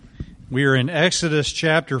We are in Exodus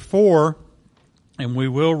chapter 4, and we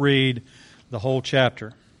will read the whole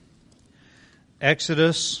chapter.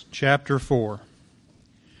 Exodus chapter 4.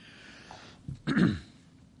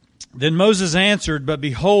 Then Moses answered, "But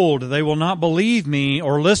behold, they will not believe me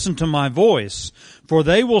or listen to my voice, for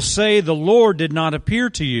they will say, 'The Lord did not appear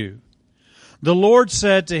to you.' The Lord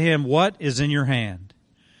said to him, 'What is in your hand?'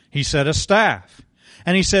 He said, 'A staff.'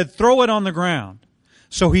 And he said, 'Throw it on the ground.'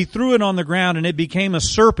 So he threw it on the ground, and it became a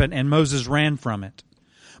serpent, and Moses ran from it.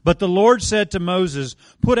 But the Lord said to Moses,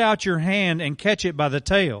 'Put out your hand and catch it by the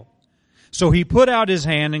tail.' So he put out his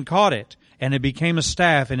hand and caught it, and it became a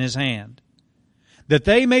staff in his hand. That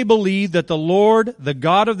they may believe that the Lord, the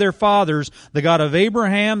God of their fathers, the God of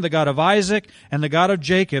Abraham, the God of Isaac, and the God of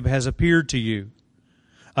Jacob, has appeared to you."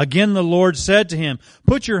 Again the Lord said to him,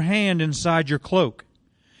 "Put your hand inside your cloak."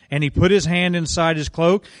 And he put his hand inside his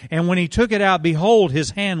cloak, and when he took it out, behold,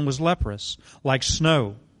 his hand was leprous, like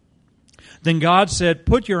snow. Then God said,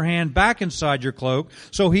 "Put your hand back inside your cloak."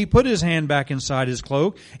 So he put his hand back inside his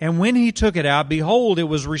cloak, and when he took it out, behold, it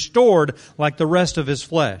was restored like the rest of his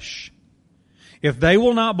flesh. "If they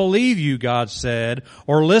will not believe you," God said,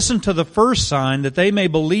 "or listen to the first sign, that they may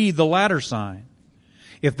believe the latter sign.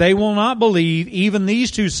 If they will not believe even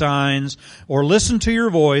these two signs, or listen to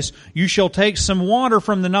your voice, you shall take some water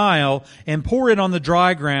from the Nile and pour it on the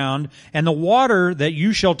dry ground, and the water that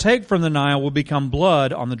you shall take from the Nile will become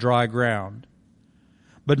blood on the dry ground."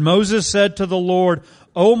 But Moses said to the Lord,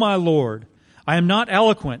 "O my Lord, I am not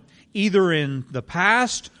eloquent, either in the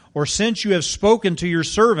past or since you have spoken to your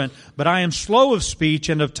servant, but I am slow of speech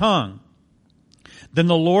and of tongue." Then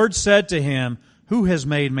the Lord said to him, "Who has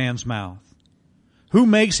made man's mouth? Who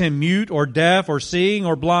makes him mute or deaf or seeing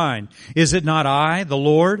or blind? Is it not I, the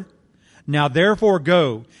Lord? Now therefore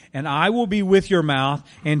go, and I will be with your mouth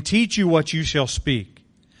and teach you what you shall speak."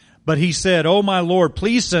 But he said, "O my Lord,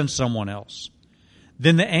 please send someone else."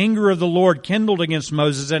 Then the anger of the Lord kindled against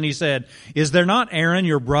Moses, and he said, "Is there not Aaron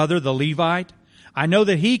your brother, the Levite? I know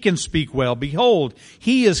that he can speak well. Behold,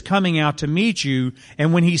 he is coming out to meet you,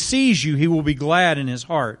 and when he sees you, he will be glad in his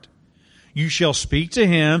heart. You shall speak to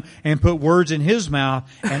him and put words in his mouth,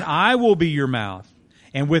 and I will be your mouth,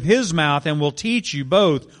 and with his mouth, and will teach you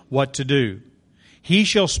both what to do. He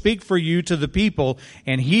shall speak for you to the people,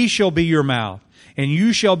 and he shall be your mouth, and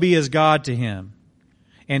you shall be as God to him.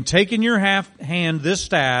 And take in your hand this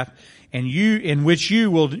staff, and you in which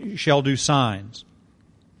you shall do signs."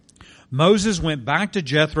 Moses went back to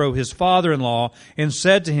Jethro, his father-in-law, and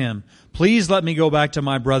said to him, "Please let me go back to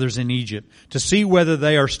my brothers in Egypt to see whether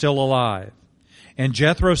they are still alive." And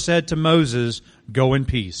Jethro said to Moses, "Go in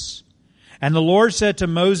peace." And the Lord said to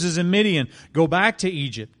Moses in Midian, "Go back to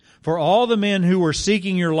Egypt, for all the men who were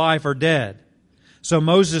seeking your life are dead." So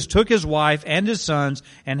Moses took his wife and his sons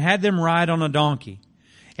and had them ride on a donkey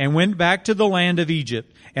and went back to the land of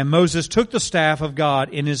Egypt. And Moses took the staff of God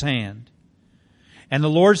in his hand. And the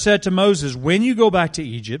Lord said to Moses, "When you go back to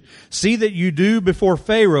Egypt, see that you do before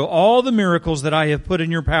Pharaoh all the miracles that I have put in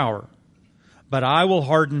your power. But I will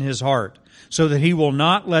harden his heart, so that he will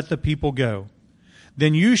not let the people go.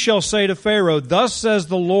 Then you shall say to Pharaoh, 'Thus says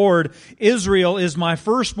the Lord, Israel is my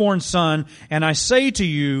firstborn son, and I say to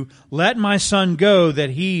you, let my son go,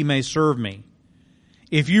 that he may serve me.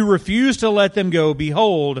 If you refuse to let them go,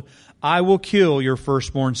 behold, I will kill your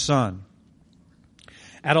firstborn son.'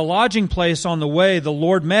 At a lodging place on the way, the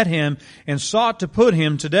Lord met him and sought to put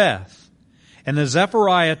him to death. And the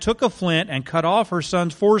Zephariah took a flint and cut off her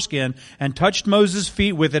son's foreskin and touched Moses'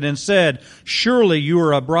 feet with it and said, 'Surely you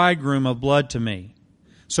are a bridegroom of blood to me.'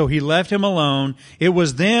 So he left him alone. It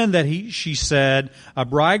was then that she said, 'A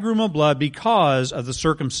bridegroom of blood,' because of the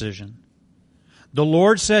circumcision. The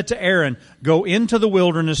Lord said to Aaron, 'Go into the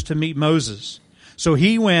wilderness to meet Moses.' So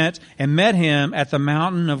he went and met him at the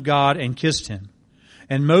mountain of God and kissed him.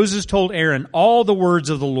 And Moses told Aaron all the words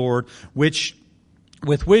of the Lord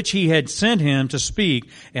with which he had sent him to speak,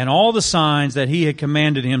 and all the signs that he had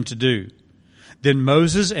commanded him to do. Then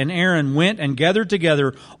Moses and Aaron went and gathered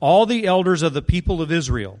together all the elders of the people of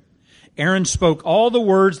Israel. Aaron spoke all the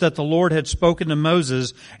words that the Lord had spoken to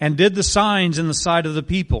Moses, and did the signs in the sight of the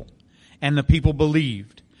people. And the people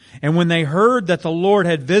believed. And when they heard that the Lord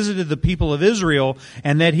had visited the people of Israel,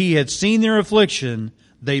 and that he had seen their affliction,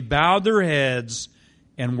 they bowed their heads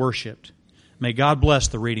and worshipped. May God bless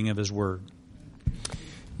the reading of his word.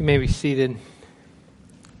 You may be seated.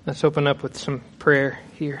 Let's open up with some prayer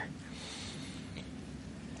here.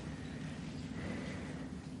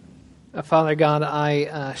 Father God,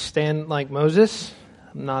 I stand like Moses.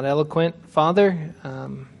 I'm not eloquent, Father.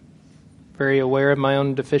 Very aware of my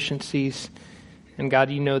own deficiencies And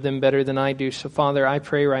God, you know them better than I do. So Father, I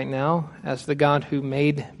pray right now, as the God who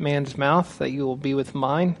made man's mouth, that you will be with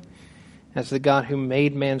mine. As the God who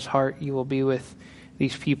made man's heart, you will be with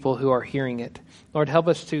these people who are hearing it. Lord, help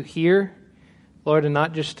us to hear, Lord, and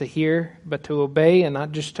not just to hear, but to obey, and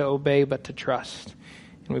not just to obey, but to trust.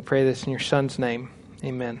 And we pray this in your Son's name.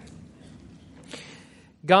 Amen.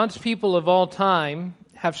 God's people of all time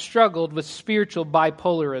have struggled with spiritual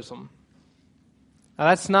bipolarism. Now,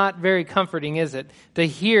 that's not very comforting, is it? To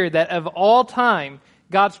hear that of all time,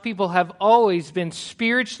 God's people have always been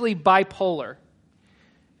spiritually bipolar.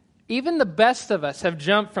 Even the best of us have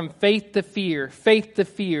jumped from faith to fear, faith to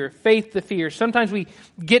fear, faith to fear. Sometimes we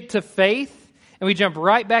get to faith and we jump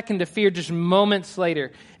right back into fear just moments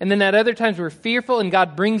later. And then at other times we're fearful and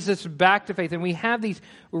God brings us back to faith. And we have these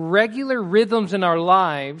regular rhythms in our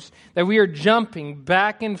lives that we are jumping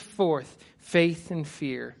back and forth, faith and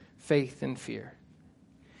fear, faith and fear.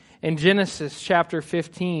 In Genesis chapter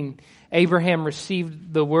 15, Abraham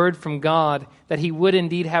received the word from God that he would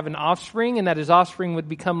indeed have an offspring, and that his offspring would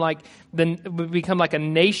become like a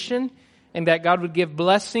nation, and that God would give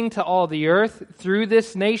blessing to all the earth through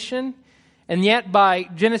this nation. And yet by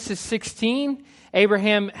Genesis 16,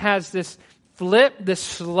 Abraham has this flip, this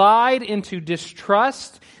slide into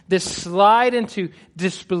distrust, this slide into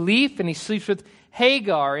disbelief, and he sleeps with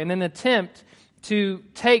Hagar in an attempt to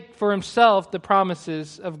take for himself the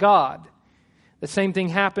promises of God. The same thing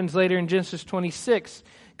happens later in Genesis 26.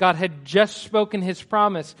 God had just spoken his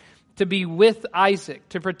promise to be with Isaac,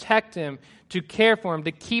 to protect him, to care for him,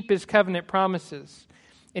 to keep his covenant promises.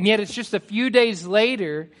 And yet it's just a few days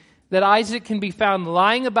later that Isaac can be found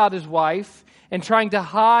lying about his wife and trying to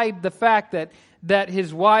hide the fact that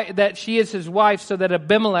she is his wife so that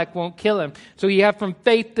Abimelech won't kill him. So you have from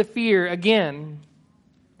faith to fear again.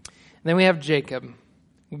 And then we have Jacob.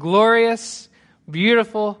 Glorious,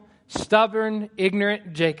 beautiful, stubborn,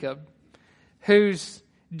 ignorant Jacob, whose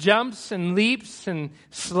jumps and leaps and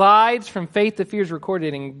slides from faith to fear is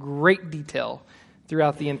recorded in great detail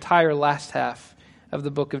throughout the entire last half of the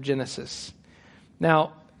book of Genesis.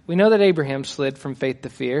 Now, we know that Abraham slid from faith to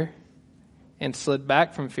fear and slid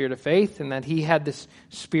back from fear to faith, and that he had this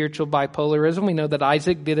spiritual bipolarism. We know that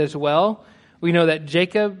Isaac did as well. We know that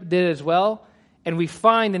Jacob did as well. And we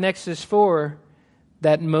find in Exodus 4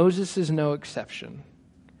 that Moses is no exception.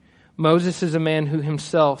 Moses is a man who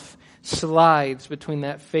himself slides between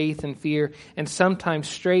that faith and fear, and sometimes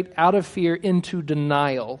straight out of fear into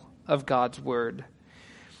denial of God's word.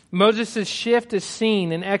 Moses' shift is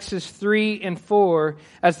seen in Exodus 3 and 4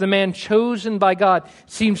 as the man chosen by God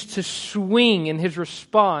seems to swing in his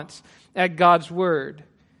response at God's word,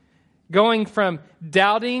 going from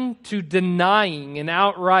doubting to denying and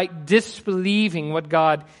outright disbelieving what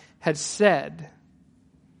God had said.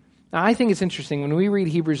 Now, I think it's interesting when we read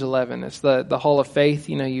Hebrews 11, it's the hall of faith.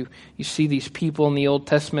 You see these people in the Old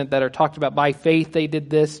Testament that are talked about by faith, they did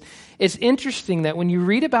this. It's interesting that when you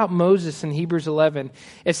read about Moses in Hebrews 11,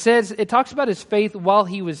 it talks about his faith while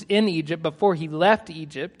he was in Egypt, before he left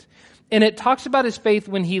Egypt. And it talks about his faith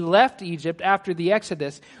when he left Egypt after the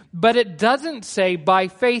Exodus. But it doesn't say by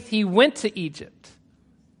faith he went to Egypt.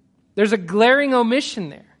 There's a glaring omission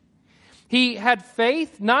there. He had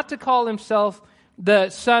faith not to call himself the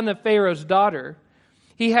son of Pharaoh's daughter.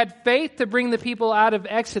 He had faith to bring the people out of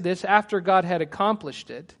Exodus after God had accomplished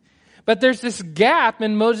it. But there's this gap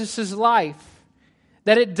in Moses' life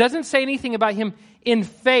that it doesn't say anything about him in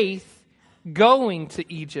faith going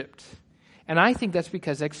to Egypt. And I think that's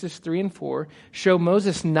because Exodus 3 and 4 show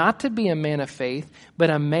Moses not to be a man of faith, but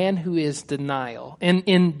a man who is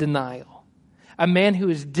in denial. A man who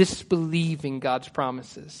is disbelieving God's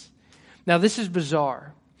promises. Now this is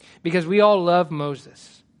bizarre, because we all love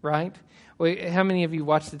Moses, right? How many of you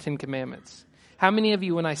watch the Ten Commandments? How many of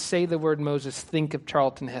you, when I say the word Moses, think of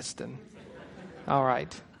Charlton Heston? All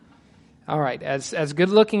right. As good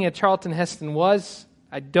looking as Charlton Heston was,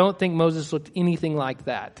 I don't think Moses looked anything like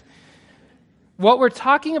that. What we're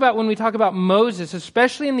talking about when we talk about Moses,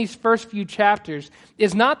 especially in these first few chapters,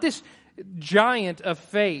 is not this giant of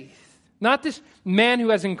faith, not this man who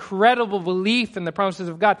has incredible belief in the promises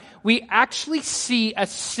of God. We actually see a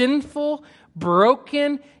sinful,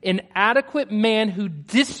 broken, inadequate man who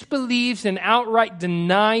disbelieves and outright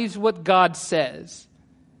denies what God says.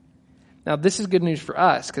 Now, this is good news for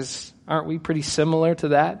us, because aren't we pretty similar to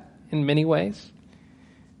that in many ways?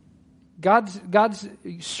 God's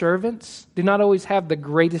servants do not always have the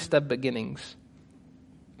greatest of beginnings,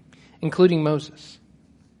 including Moses.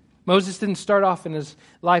 Moses didn't start off in his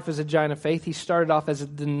life as a giant of faith. He started off as a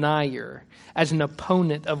denier, as an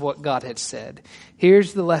opponent of what God had said.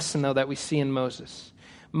 Here's the lesson, though, that we see in Moses.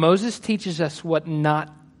 Moses teaches us what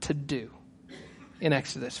not to do. in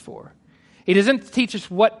Exodus 4. He doesn't teach us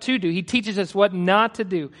what to do. He teaches us what not to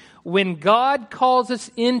do. When God calls us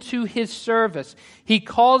into His service, He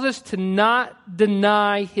calls us to not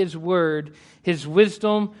deny His word, His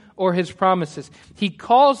wisdom, or His promises. He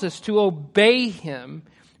calls us to obey Him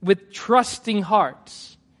with trusting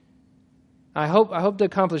hearts. I hope to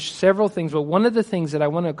accomplish several things, but one of the things that I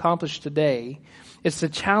want to accomplish today is to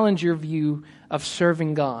challenge your view of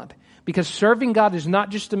serving God. Because serving God is not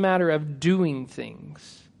just a matter of doing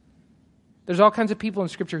things. There's all kinds of people in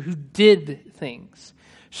Scripture who did things.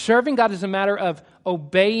 Serving God is a matter of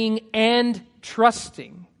obeying and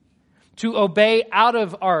trusting. To obey out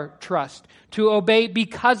of our trust. To obey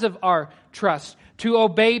because of our trust. To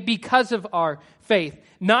obey because of our faith.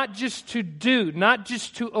 Not just to do, not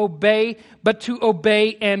just to obey, but to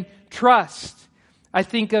obey and trust. I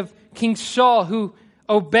think of King Saul, who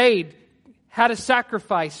obeyed, had a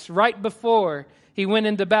sacrifice right before he went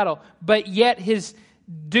into battle, but yet his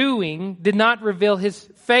doing did not reveal his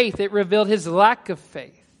faith. It revealed his lack of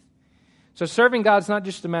faith. So serving God is not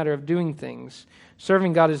just a matter of doing things.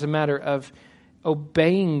 Serving God is a matter of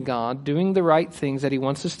obeying God, doing the right things that He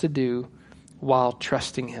wants us to do while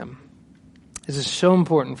trusting Him. This is so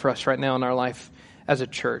important for us right now in our life as a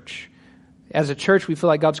church. As a church, we feel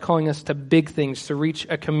like God's calling us to big things, to reach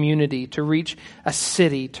a community, to reach a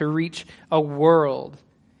city, to reach a world.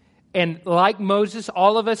 And like Moses,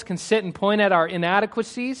 all of us can sit and point at our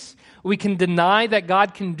inadequacies. We can deny that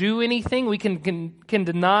God can do anything. We can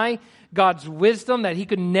deny God's wisdom, that He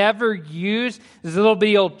could never use this little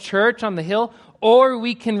bitty old church on the hill. Or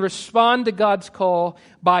we can respond to God's call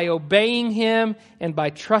by obeying Him and by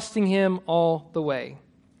trusting Him all the way.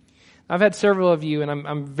 I've had several of you, and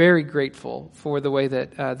I'm very grateful for the way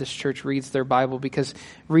that this church reads their Bible, because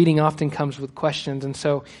reading often comes with questions. And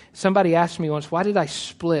so somebody asked me once, why did I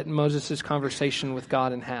split Moses' conversation with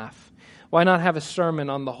God in half? Why not have a sermon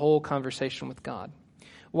on the whole conversation with God?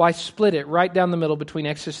 Why split it right down the middle between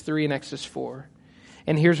Exodus 3 and Exodus 4?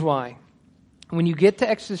 And here's why. When you get to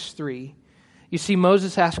Exodus 3, you see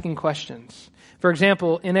Moses asking questions. For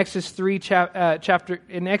example, in Exodus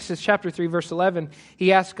chapter 3, verse 11,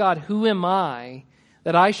 he asked God, "Who am I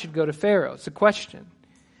that I should go to Pharaoh?" It's a question.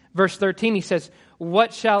 Verse 13, he says,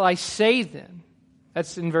 "What shall I say then?"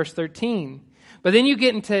 That's in verse 13. But then you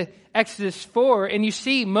get into Exodus 4, and you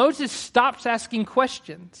see Moses stops asking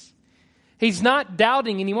questions. He's not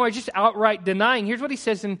doubting anymore. He's just outright denying. Here's what he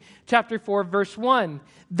says in chapter 4, verse 1.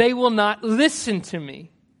 "They will not listen to me."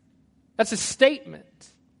 That's a statement.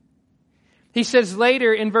 He says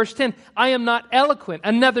later in verse 10, "I am not eloquent."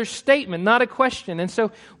 Another statement, not a question. And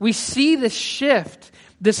so we see this shift,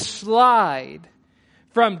 this slide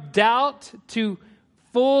from doubt to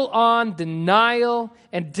full-on denial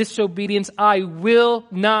and disobedience. I will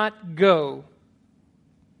not go.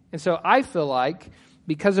 And so I feel like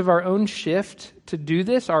because of our own shift to do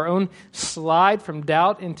this, our own slide from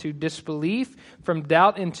doubt into disbelief, from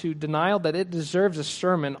doubt into denial, that it deserves a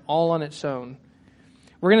sermon all on its own.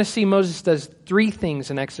 We're going to see Moses does three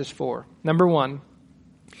things in Exodus 4. Number one,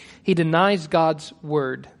 he denies God's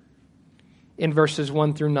word in verses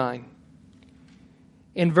 1 through 9.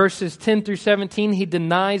 In verses 10 through 17, he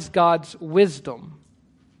denies God's wisdom.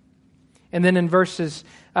 And then in verses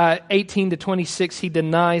 18 to 26, he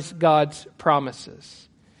denies God's promises.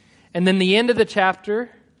 And then the end of the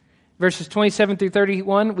chapter, verses 27 through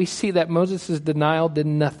 31, we see that Moses' denial did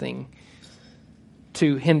nothing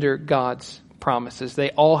to hinder God's promises.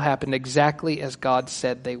 They all happened exactly as God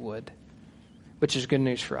said they would, which is good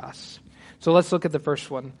news for us. So let's look at the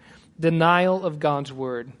first one. Denial of God's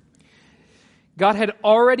word. God had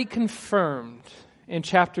already confirmed in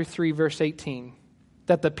chapter 3, verse 18,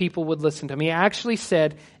 that the people would listen to him. He actually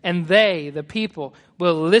said, "And they, the people,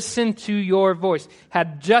 will listen to your voice."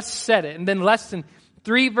 Had just said it. And then less than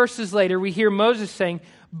 3 verses later, we hear Moses saying,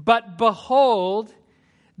 "But behold,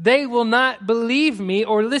 they will not believe me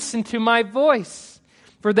or listen to my voice.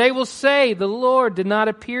 For they will say, 'The Lord did not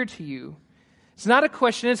appear to you.'" It's not a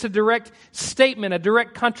question, it's a direct statement, a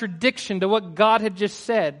direct contradiction to what God had just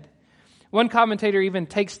said. One commentator even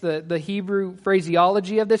takes the Hebrew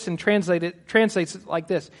phraseology of this and translates it like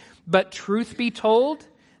this: "But truth be told,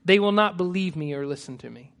 they will not believe me or listen to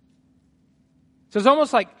me." So it's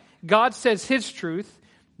almost like God says His truth,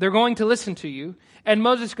 they're going to listen to you, and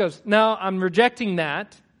Moses goes, "No, I'm rejecting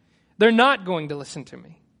that. They're not going to listen to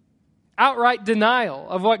me." Outright denial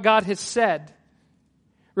of what God has said.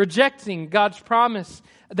 Rejecting God's promise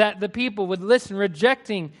that the people would listen.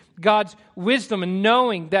 Rejecting God's wisdom and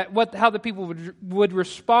knowing that how the people would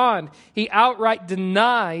respond. He outright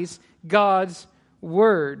denies God's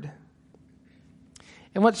word.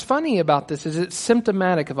 And what's funny about this is it's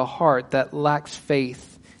symptomatic of a heart that lacks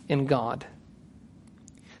faith in God.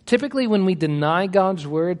 Typically when we deny God's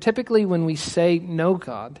word, typically when we say, no,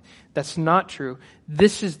 God, that's not true,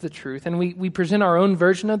 this is the truth, and we present our own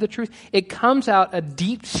version of the truth, it comes out a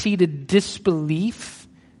deep-seated disbelief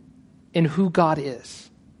in who God is.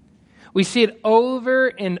 We see it over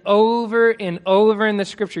and over and over in the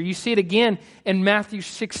Scripture. You see it again in Matthew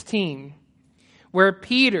 16, where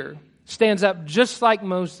Peter stands up just like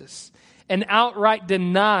Moses and outright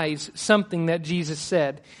denies something that Jesus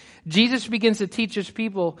said. Jesus begins to teach his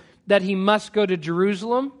people that he must go to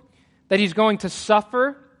Jerusalem, that he's going to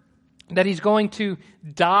suffer, that he's going to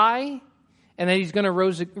die, and that he's going to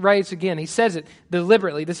rise again. He says it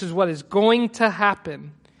deliberately. This is what is going to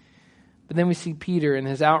happen. But then we see Peter in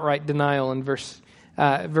his outright denial in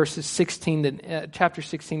verses 16 to chapter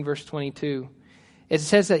 16, verse 22. It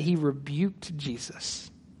says that he rebuked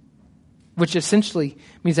Jesus, which essentially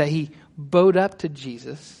means that he bowed up to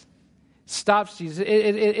Jesus, stops Jesus.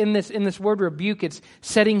 In this word rebuke, it's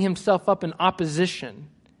setting himself up in opposition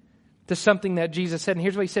to something that Jesus said. And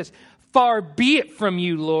here's what he says: "Far be it from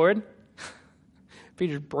you, Lord."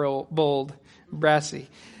 Peter's bold, brassy.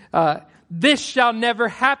 "This shall never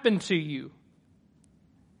happen to you."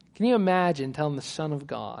 Can you imagine telling the Son of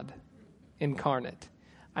God incarnate,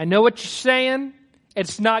 I know what you're saying,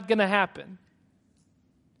 it's not going to happen.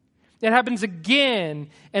 It happens again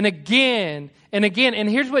and again and again. And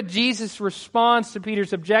here's what Jesus responds to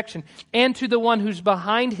Peter's objection and to the one who's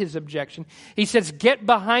behind his objection. He says, "Get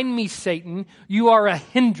behind me, Satan. You are a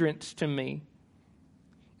hindrance to me."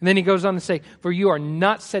 And then he goes on to say, "For you are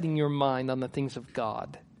not setting your mind on the things of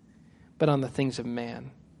God, but on the things of man."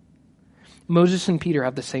 Moses and Peter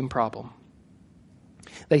have the same problem.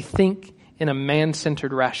 They think in a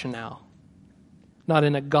man-centered rationale, not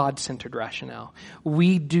in a God-centered rationale.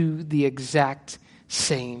 We do the exact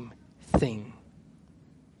same thing.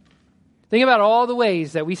 Think about all the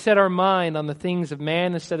ways that we set our mind on the things of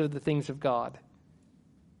man instead of the things of God.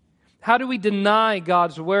 How do we deny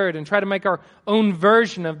God's word and try to make our own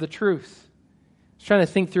version of the truth? I was trying to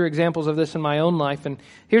think through examples of this in my own life, and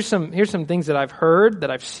here's some things that I've heard,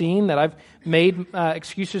 that I've seen, that I've made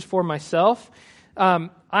excuses for myself.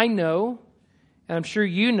 I know, and I'm sure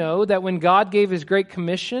you know, that when God gave His Great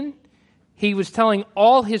Commission, He was telling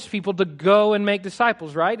all His people to go and make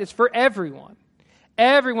disciples, right? It's for everyone.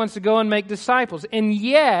 Everyone's to go and make disciples. And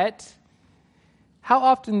yet, how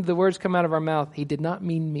often do the words come out of our mouth, "He did not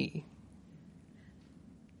mean me"?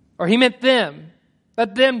 Or "He meant them.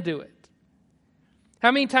 Let them do it." How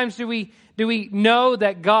many times do we know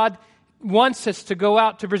that God wants us to go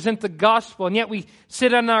out to present the gospel, and yet we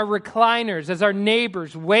sit on our recliners as our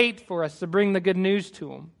neighbors wait for us to bring the good news to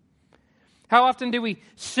them? How often do we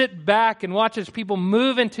sit back and watch as people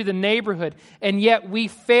move into the neighborhood, and yet we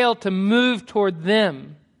fail to move toward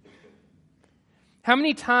them? How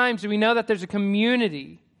many times do we know that there's a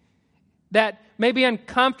community that may be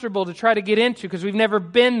uncomfortable to try to get into because we've never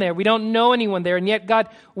been there, we don't know anyone there, and yet God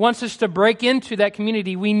wants us to break into that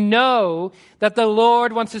community? We know that the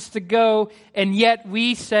Lord wants us to go, and yet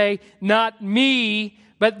we say, "Not me,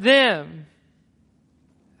 but them."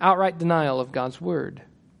 Outright denial of God's word.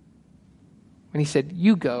 When He said,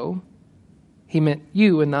 "You go," He meant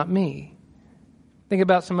you and not me. Think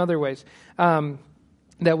about some other ways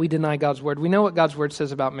that we deny God's word. We know what God's word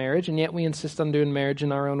says about marriage, and yet we insist on doing marriage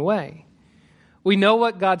in our own way. We know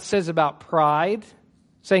what God says about pride,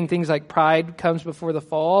 saying things like pride comes before the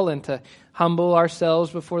fall and to humble ourselves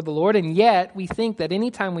before the Lord, and yet we think that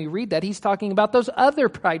anytime we read that, He's talking about those other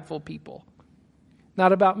prideful people,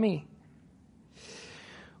 not about me.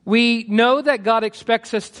 We know that God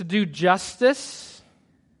expects us to do justice,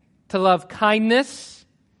 to love kindness,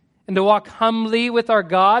 and to walk humbly with our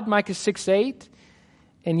God, Micah 6:8,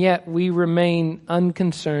 and yet we remain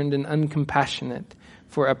unconcerned and uncompassionate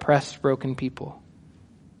for oppressed, broken people.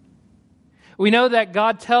 We know that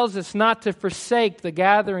God tells us not to forsake the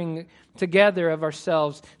gathering together of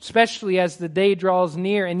ourselves, especially as the day draws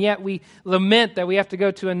near, and yet we lament that we have to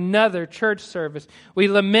go to another church service. We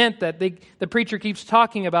lament that the preacher keeps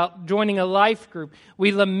talking about joining a life group.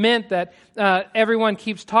 We lament that everyone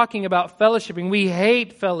keeps talking about fellowshipping. We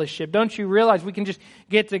hate fellowship. Don't you realize we can just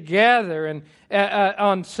get together and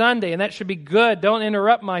on Sunday, and that should be good. Don't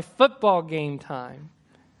interrupt my football game time.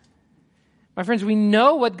 My friends, we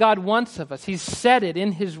know what God wants of us. He's said it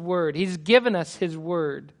in His Word. He's given us His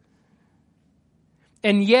Word.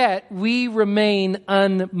 And yet, we remain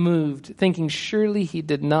unmoved, thinking, "Surely He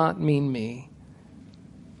did not mean me."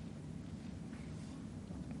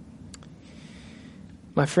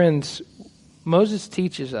 My friends, Moses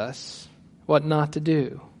teaches us what not to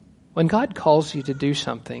do. When God calls you to do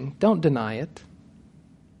something, don't deny it.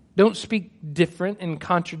 Don't speak different and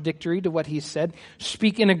contradictory to what He said.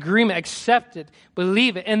 Speak in agreement, accept it,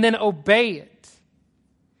 believe it, and then obey it.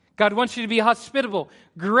 God wants you to be hospitable.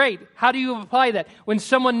 Great. How do you apply that? When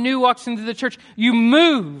someone new walks into the church, you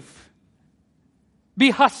move. Be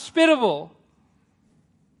hospitable.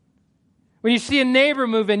 When you see a neighbor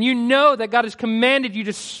move in, you know that God has commanded you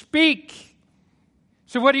to speak.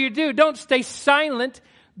 So what do? Don't stay silent.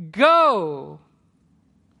 Go.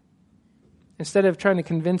 Instead of trying to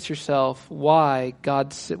convince yourself why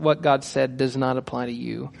what God said does not apply to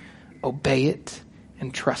you, obey it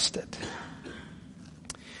and trust it.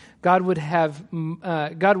 God would have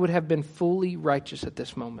been fully righteous at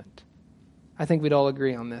this moment. I think we'd all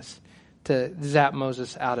agree on this, to zap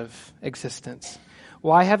Moses out of existence.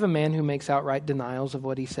 Why have a man who makes outright denials of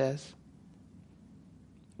what he says?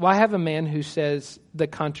 Why have a man who says the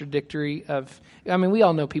contradictory of... we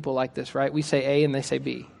all know people like this, right? We say A and they say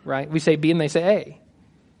B, right? We say B and they say A.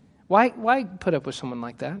 Why put up with someone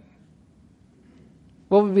like that?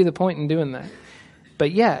 What would be the point in doing that? But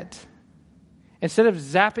yet, instead of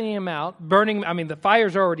zapping him out, the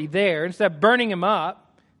fire's already there. Instead of burning him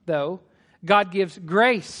up, though, God gives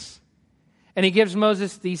grace. And He gives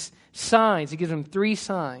Moses these signs. He gives him 3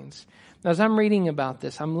 signs. Now, as I'm reading about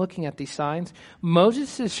this, I'm looking at these signs.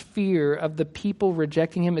 Moses' fear of the people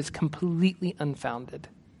rejecting him is completely unfounded.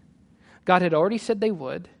 God had already said they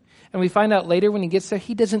would. And we find out later when He gets there,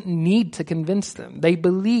 He doesn't need to convince them. They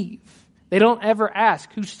believe. They don't ever ask,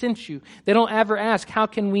 who sent you? They don't ever ask, how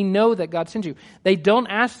can we know that God sent you? They don't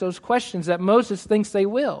ask those questions that Moses thinks they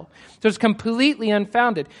will. So it's completely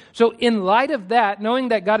unfounded. So in light of that, knowing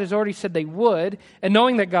that God has already said they would, and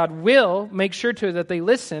knowing that God will make sure that they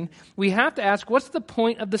listen, we have to ask, what's the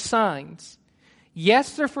point of the signs?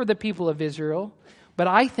 Yes, they're for the people of Israel, but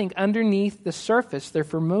I think underneath the surface, they're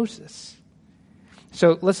for Moses.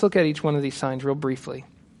 So let's look at each one of these signs real briefly.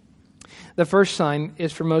 The first sign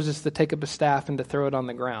is for Moses to take up a staff and to throw it on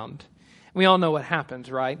the ground. We all know what happens,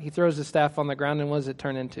 right? He throws the staff on the ground, and what does it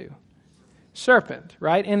turn into? Serpent,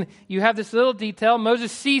 right? And you have this little detail.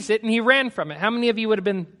 Moses sees it, and he ran from it. How many of you would have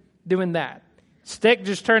been doing that? Stick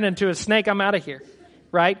just turned into a snake. I'm out of here,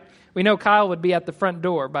 right? We know Kyle would be at the front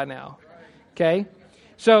door by now, okay?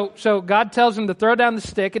 So God tells him to throw down the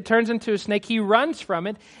stick. It turns into a snake. He runs from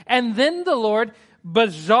it, and then the Lord,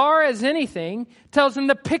 bizarre as anything, tells him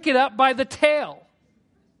to pick it up by the tail.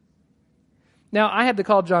 Now, I had to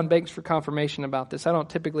call John Banks for confirmation about this. I don't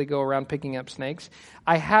typically go around picking up snakes.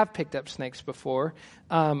 I have picked up snakes before.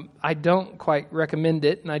 I don't quite recommend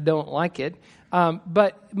it, and I don't like it.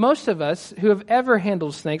 But most of us who have ever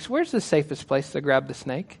handled snakes, where's the safest place to grab the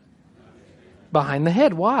snake? Behind the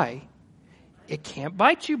head. Why? It can't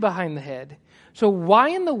bite you behind the head. So why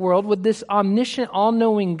in the world would this omniscient,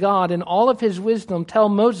 all-knowing God in all of His wisdom tell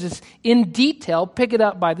Moses in detail, pick it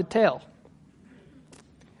up by the tail?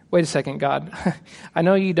 Wait a second, God. I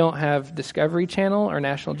know you don't have Discovery Channel or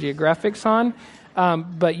National Geographics on,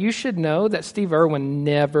 but you should know that Steve Irwin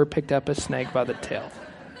never picked up a snake by the tail.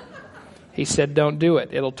 He said, don't do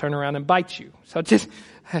it. It'll turn around and bite you. So just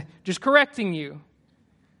correcting you.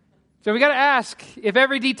 So we got to ask, if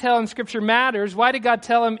every detail in Scripture matters, why did God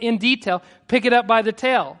tell him in detail, pick it up by the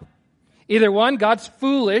tail? Either one, God's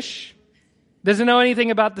foolish, doesn't know anything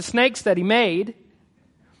about the snakes that He made,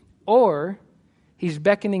 or He's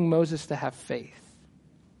beckoning Moses to have faith.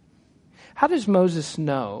 How does Moses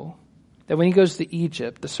know that when he goes to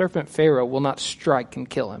Egypt, the serpent Pharaoh will not strike and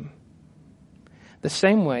kill him? The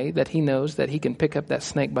same way that he knows that he can pick up that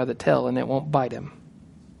snake by the tail and it won't bite him.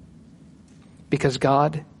 Because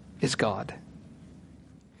God is God.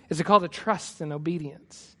 Is it called a trust and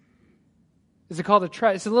obedience? Is it called a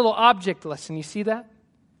trust? It's a little object lesson. You see that?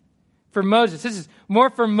 For Moses. This is more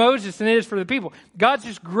for Moses than it is for the people. God's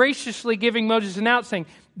just graciously giving Moses an out saying,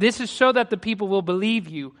 this is so that the people will believe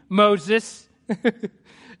you, Moses.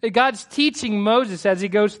 God's teaching Moses as he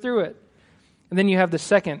goes through it. And then you have the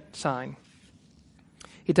second sign.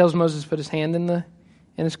 He tells Moses to put his hand in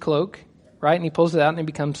his cloak, right? And he pulls it out and it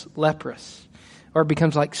becomes leprous. Or it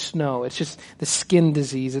becomes like snow. It's just the skin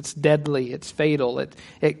disease. It's deadly. It's fatal.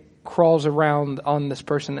 It crawls around on this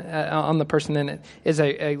person, on the person, and it is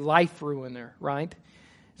a life ruiner, right?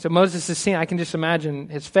 So Moses is seeing, I can just imagine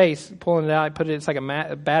his face, pulling it out. It's like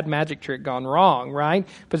a bad magic trick gone wrong, right?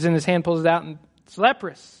 Puts it in his hand, pulls it out, and it's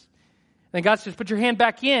leprous. And then God says, put your hand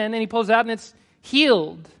back in, and he pulls it out, and it's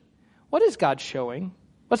healed. What is God showing?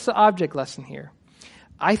 What's the object lesson here?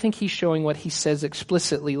 I think He's showing what He says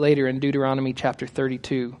explicitly later in Deuteronomy chapter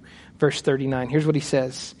 32, verse 39. Here's what He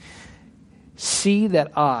says. See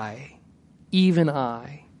that I, even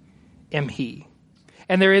I, am He.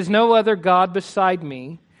 and there is no other God beside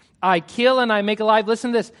me. I kill and I make alive.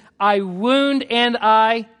 Listen to this. I wound and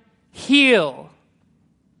I heal.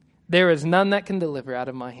 There is none that can deliver out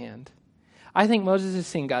of my hand. I think Moses is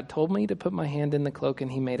saying, God told me to put my hand in the cloak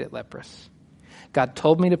and he made it leprous. God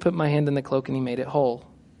told me to put my hand in the cloak and he made it whole.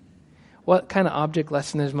 What kind of object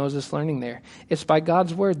lesson is Moses learning there? It's by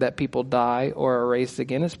God's word that people die or are raised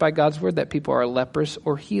again. It's by God's word that people are leprous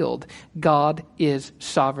or healed. God is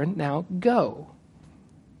sovereign. Now go.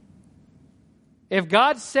 If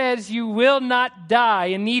God says you will not die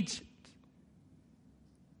in Egypt,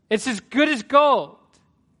 it's as good as gold.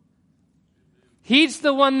 He's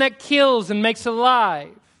the one that kills and makes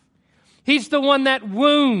alive. He's the one that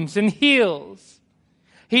wounds and heals.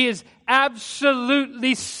 He is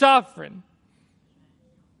absolutely sovereign.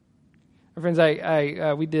 Friends,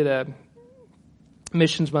 we did a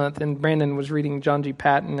missions month, and Brandon was reading John G.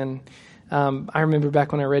 Patton, and I remember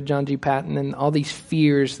back when I read John G. Patton and all these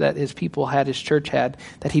fears that his people had, his church had,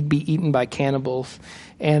 that he'd be eaten by cannibals.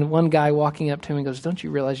 And one guy walking up to him and goes, "Don't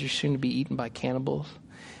you realize you're soon to be eaten by cannibals?"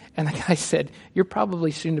 And the guy said, "You're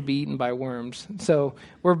probably soon to be eaten by worms." So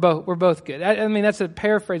we're both good. I mean, that's a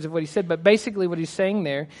paraphrase of what he said, but basically what he's saying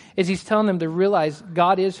there is he's telling them to realize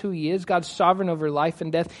God is who he is. God's sovereign over life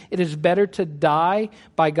and death. It is better to die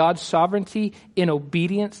by God's sovereignty in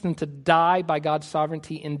obedience than to die by God's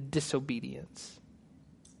sovereignty in disobedience.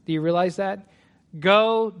 Do you realize that?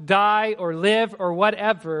 Go, die, or live, or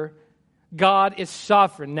whatever. God is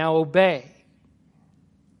sovereign. Now obey.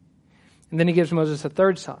 And then he gives Moses a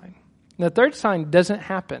third sign. And the third sign doesn't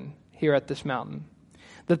happen here at this mountain.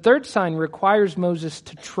 The third sign requires Moses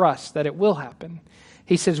to trust that it will happen.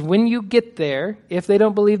 He says, when you get there, if they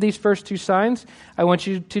don't believe these first two signs, I want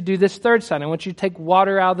you to do this third sign. I want you to take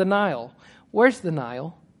water out of the Nile. Where's the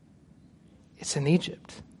Nile? It's in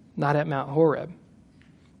Egypt, not at Mount Horeb.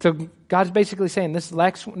 So God's basically saying, this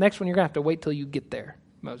next one, you're going to have to wait till you get there,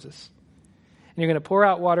 Moses. And you're going to pour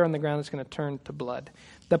out water on the ground that's going to turn to blood.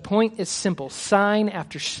 The point is simple. Sign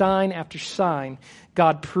after sign after sign,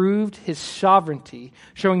 God proved his sovereignty,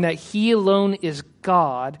 showing that he alone is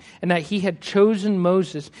God and that he had chosen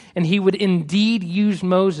Moses and he would indeed use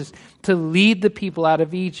Moses to lead the people out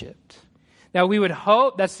of Egypt. Now we would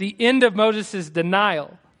hope that's the end of Moses'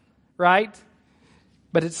 denial, right?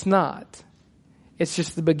 But it's not. It's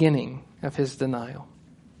just the beginning of his denial.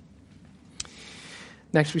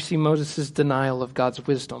 Next we see Moses' denial of God's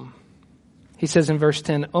wisdom. He says in verse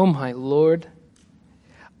 10, "Oh my Lord,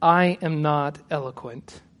 I am not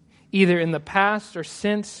eloquent, either in the past or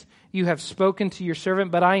since you have spoken to your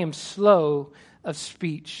servant, but I am slow of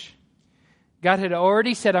speech." God had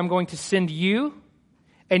already said, I'm going to send you,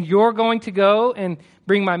 and you're going to go and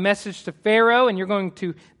bring my message to Pharaoh, and you're going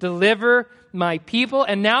to deliver my people.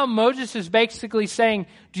 And now Moses is basically saying,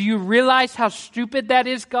 do you realize how stupid that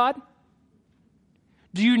is, God?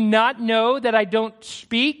 Do you not know that I don't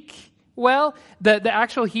speak well? The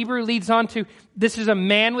actual Hebrew leads on to, this is a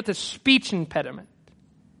man with a speech impediment.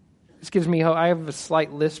 This gives me hope. I have a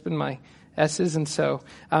slight lisp in my S's, and so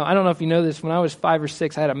I don't know if you know this. When I was 5 or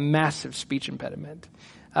 6, I had a massive speech impediment.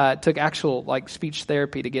 It took actual speech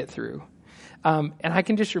therapy to get through. And I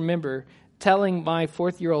can just remember telling my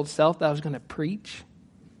 4th-year-old self that I was going to preach.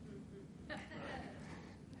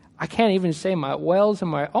 I can't even say my wells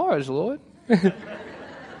and my R's, Lord.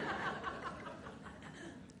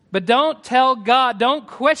 But don't tell God, don't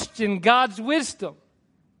question God's wisdom.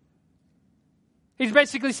 He's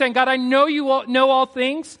basically saying, God, I know you know all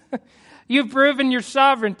things. You've proven your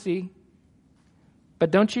sovereignty.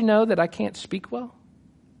 But don't you know that I can't speak well?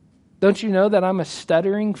 Don't you know that I'm a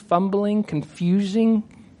stuttering, fumbling, confusing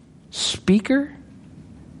speaker?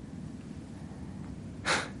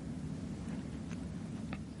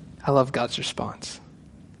 I love God's response.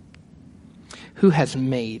 Who has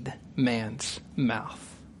made man's mouth?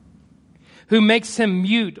 Who makes him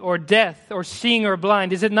mute or deaf or seeing or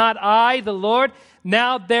blind? Is it not I, the Lord?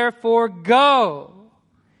 Now therefore go,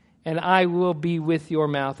 and I will be with your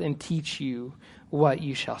mouth and teach you what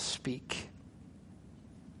you shall speak.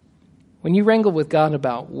 When you wrangle with God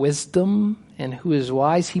about wisdom and who is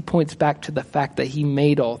wise, he points back to the fact that he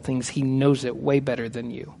made all things. He knows it way better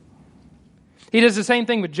than you. He does the same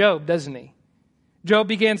thing with Job, doesn't he? Job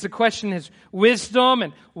begins to question his wisdom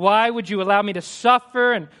and why would you allow me to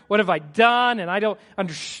suffer and what have I done and I don't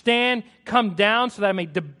understand. Come down so that I may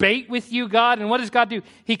debate with you, God. And what does God do?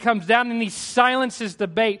 He comes down and he silences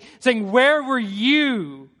debate, saying, where were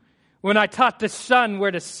you when I taught the sun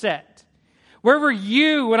where to set? Where were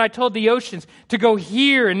you when I told the oceans to go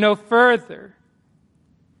here and no further?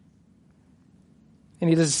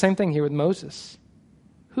 And he does the same thing here with Moses.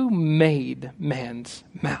 Who made man's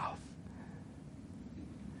mouth?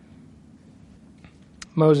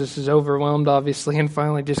 Moses is overwhelmed, obviously, and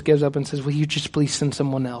finally just gives up and says, will you just please send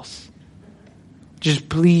someone else? Just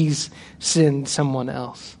please send someone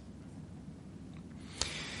else.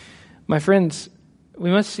 My friends,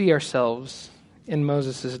 we must see ourselves in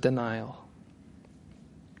Moses' denial.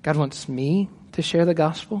 God wants me to share the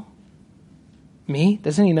gospel? Me?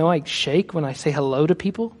 Doesn't he know I shake when I say hello to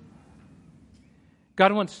people?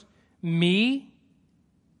 God wants me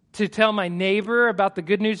to tell my neighbor about the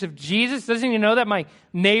good news of Jesus? Doesn't he know that my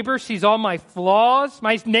neighbor sees all my flaws?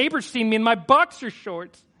 My neighbor's seen me in my boxer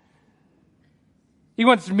shorts. He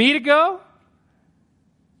wants me to go?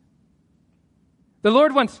 The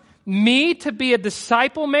Lord wants me to be a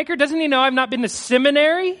disciple maker? Doesn't he know I've not been to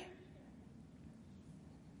seminary?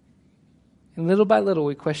 And little by little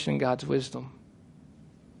we question God's wisdom.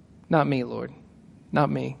 Not me, Lord. Not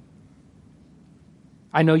me.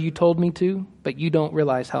 I know you told me to, but you don't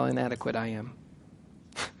realize how inadequate I am.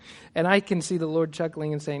 And I can see the Lord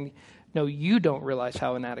chuckling and saying, no, you don't realize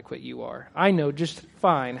how inadequate you are. I know just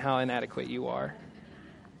fine how inadequate you are.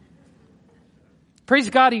 Praise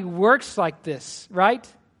God, he works like this, right?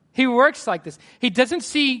 He works like this. He doesn't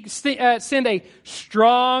send a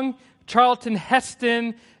strong Charlton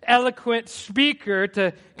Heston, eloquent speaker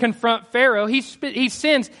to confront Pharaoh. He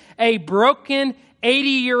sends a broken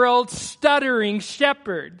 80-year-old stuttering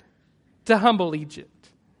shepherd to humble Egypt.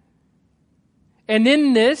 And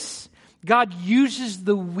in this, God uses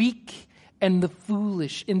the weak and the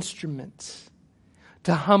foolish instruments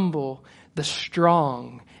to humble the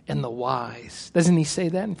strong and the wise. Doesn't he say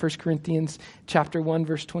that in 1 Corinthians chapter 1,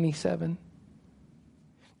 verse 27?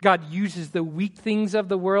 God uses the weak things of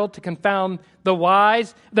the world to confound the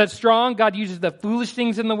wise, the strong. God uses the foolish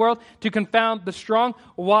things in the world to confound the strong.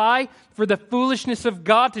 Why? For the foolishness of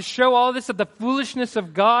God, to show all this, that the foolishness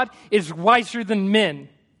of God is wiser than men.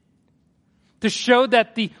 To show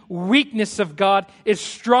that the weakness of God is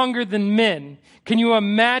stronger than men. Can you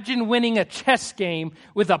imagine winning a chess game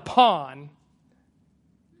with a pawn?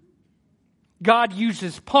 God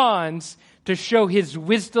uses pawns to show his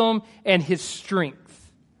wisdom and his strength.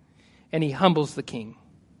 And he humbles the king.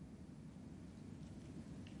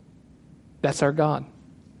 That's our God.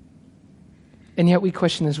 And yet we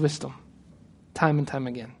question his wisdom time and time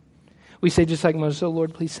again. We say just like Moses, oh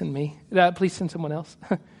Lord, please send me. Please send someone else.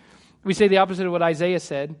 We say the opposite of what Isaiah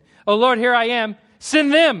said. Oh Lord, here I am.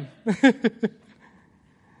 Send them.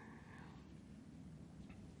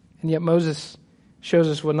 And yet Moses shows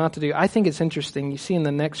us what not to do. I think it's interesting. You see in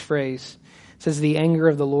the next phrase, it says the anger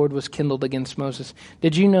of the Lord was kindled against Moses.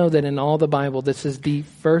 Did you know that in all the Bible, this is the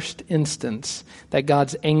first instance that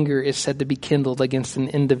God's anger is said to be kindled against an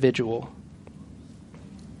individual?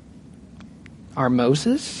 Our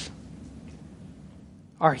Moses?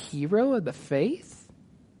 Our hero of the faith?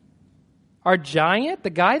 Our giant?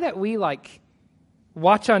 The guy that we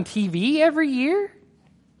watch on TV every year?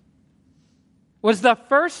 Was the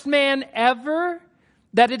first man ever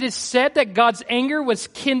that it is said that God's anger was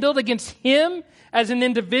kindled against him as an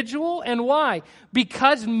individual. And why?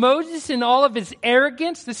 Because Moses, in all of his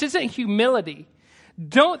arrogance, this isn't humility.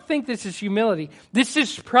 Don't think this is humility. This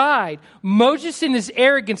is pride. Moses, in his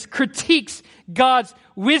arrogance, critiques God's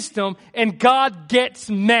wisdom, and God gets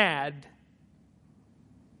mad.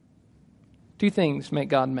 Two things make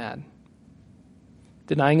God mad.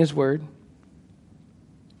 Denying his word.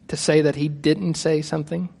 To say that he didn't say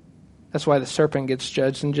something. That's why the serpent gets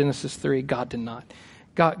judged in Genesis 3. God did not.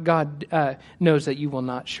 God knows that you will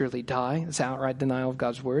not surely die. It's outright denial of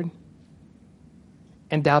God's word.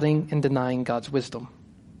 And doubting and denying God's wisdom.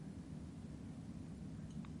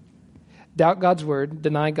 Doubt God's word,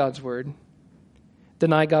 deny God's word,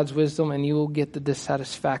 deny God's wisdom, and you will get the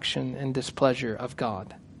dissatisfaction and displeasure of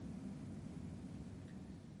God.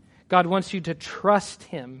 God wants you to trust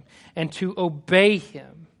him and to obey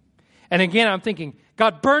him. And again, I'm thinking,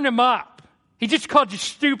 God, burn him up. He just called you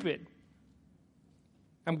stupid.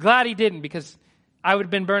 I'm glad he didn't, because I would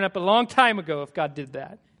have been burned up a long time ago if God did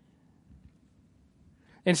that.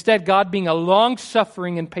 Instead, God, being a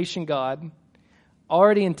long-suffering and patient God,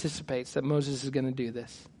 already anticipates that Moses is going to do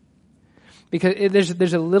this. Because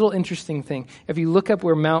there's a little interesting thing. If you look up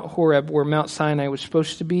where Mount Horeb, where Mount Sinai was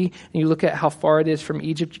supposed to be, and you look at how far it is from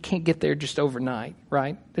Egypt, you can't get there just overnight,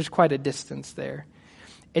 right? There's quite a distance there.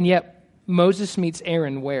 And yet, Moses meets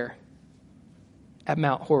Aaron where? At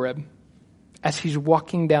Mount Horeb, as he's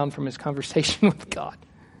walking down from his conversation with God.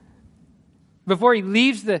 Before he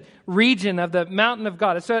leaves the region of the mountain of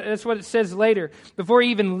God. That's what it says later. Before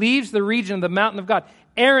he even leaves the region of the mountain of God,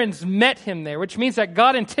 Aaron's met him there, which means that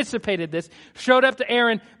God anticipated this, showed up to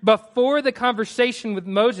Aaron before the conversation with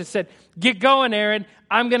Moses, said, get going, Aaron.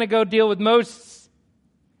 I'm going to go deal with Moses.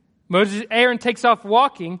 Aaron takes off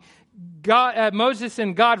walking. Moses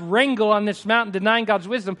and God wrangle on this mountain, denying God's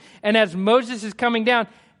wisdom. And as Moses is coming down,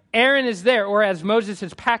 Aaron is there, or as Moses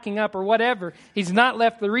is packing up or whatever, he's not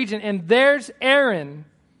left the region, and there's Aaron.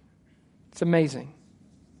 It's amazing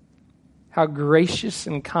how gracious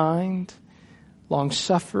and kind,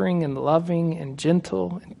 long-suffering and loving and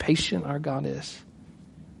gentle and patient our God is.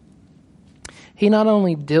 He not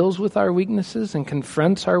only deals with our weaknesses and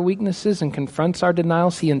confronts our weaknesses and confronts our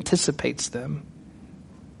denials, he anticipates them.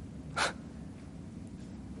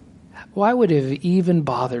 Why would he have even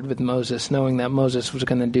bothered with Moses, knowing that Moses was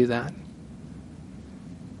going to do that?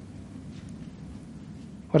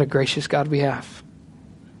 What a gracious God we have.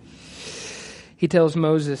 He tells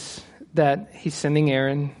Moses that he's sending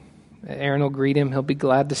Aaron. Aaron will greet him. He'll be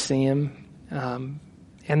glad to see him. And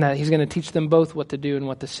that he's going to teach them both what to do and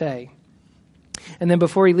what to say. And then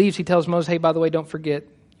before he leaves, he tells Moses, hey, by the way, don't forget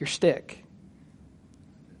your stick.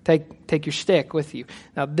 Take your stick with you.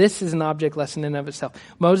 Now, this is an object lesson in and of itself.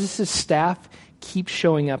 Moses' staff keeps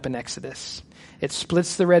showing up in Exodus. It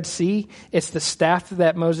splits the Red Sea. It's the staff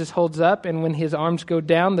that Moses holds up, and when his arms go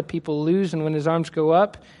down, the people lose, and when his arms go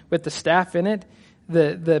up with the staff in it,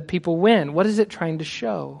 the people win. What is it trying to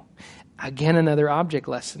show? Again, another object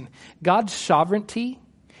lesson. God's sovereignty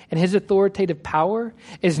and his authoritative power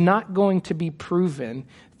is not going to be proven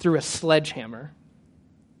through a sledgehammer.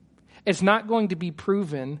 It's not going to be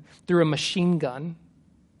proven through a machine gun,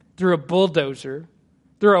 through a bulldozer,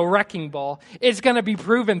 through a wrecking ball. It's going to be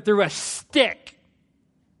proven through a stick.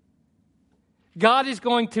 God is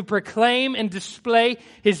going to proclaim and display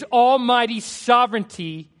his almighty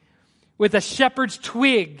sovereignty with a shepherd's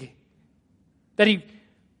twig that he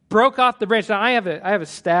broke off the branch. Now, I have a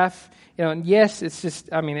staff, and yes, it's just,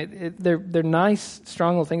 they're nice,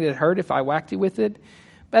 strong little things that hurt if I whacked you with it.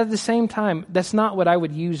 But at the same time, that's not what I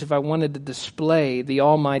would use if I wanted to display the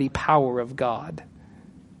almighty power of God.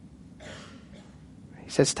 He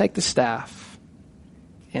says, take the staff,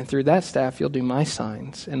 and through that staff you'll do my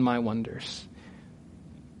signs and my wonders.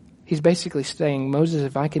 He's basically saying, Moses,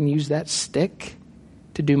 if I can use that stick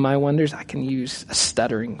to do my wonders, I can use a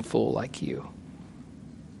stuttering fool like you.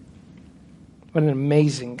 What an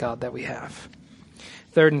amazing God that we have.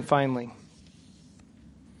 Third and finally,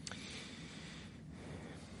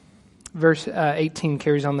 verse 18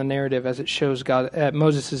 carries on the narrative as it shows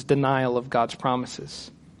Moses' denial of God's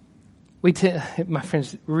promises. My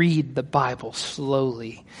friends, read the Bible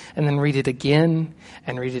slowly and then read it again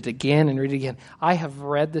and read it again and read it again. I have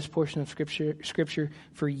read this portion of Scripture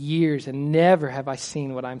for years and never have I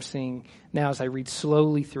seen what I'm seeing now as I read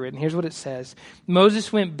slowly through it. And here's what it says.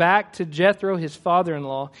 Moses went back to Jethro, his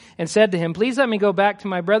father-in-law, and said to him, please let me go back to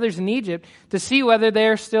my brothers in Egypt to see whether they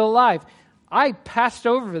are still alive. I passed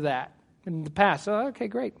over that in the past. Oh, okay,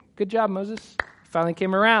 great. Good job, Moses. Finally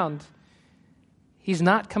came around. He's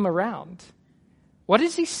not come around. What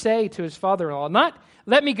does he say to his father-in-law? Not,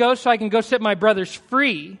 let me go so I can go set my brothers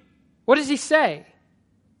free. What does he say?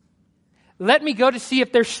 Let me go to see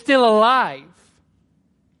if they're still alive.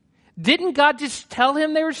 Didn't God just tell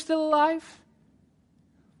him they were still alive?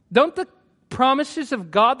 Don't the promises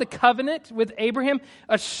of God, the covenant with Abraham,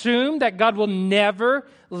 assume that God will never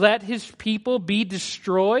let his people be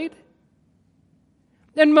destroyed?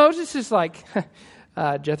 And Moses is like,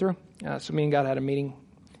 Jethro, so me and God had a meeting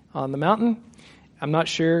on the mountain. I'm not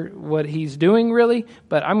sure what he's doing really,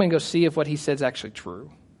 but I'm going to go see if what he said is actually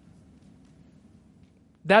true.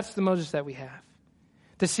 That's the Moses that we have.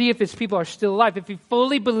 To see if his people are still alive. If he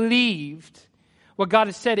fully believed what God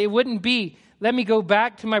has said, it wouldn't be, let me go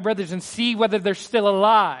back to my brothers and see whether they're still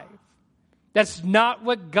alive. That's not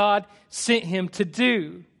what God sent him to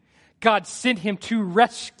do. God sent him to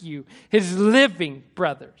rescue his living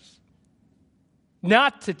brothers.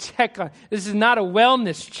 Not to check on. This is not a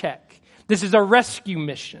wellness check. This is a rescue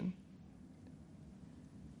mission.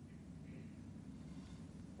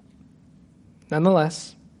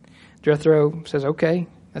 Nonetheless, Jethro says, okay,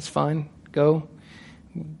 that's fine. Go.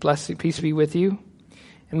 Blessing, peace be with you.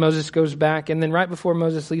 And Moses goes back. And then right before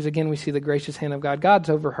Moses leaves, again, we see the gracious hand of God. God's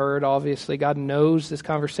overheard, obviously. God knows this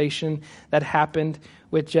conversation that happened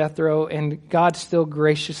with Jethro. And God still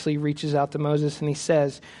graciously reaches out to Moses and he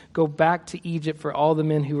says, go back to Egypt, for all the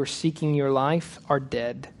men who are seeking your life are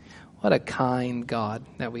dead. What a kind God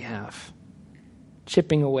that we have.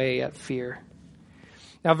 Chipping away at fear.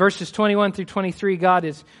 Now, verses 21 through 23, God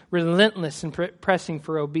is relentless in pressing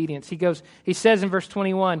for obedience. He says in verse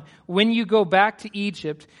 21, when you go back to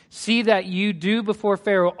Egypt, see that you do before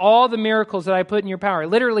Pharaoh all the miracles that I put in your power.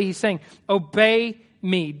 Literally, he's saying, obey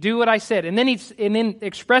me. Do what I said. And then in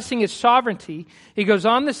expressing his sovereignty, he goes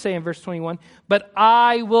on to say in verse 21, but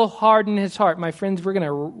I will harden his heart. My friends, we're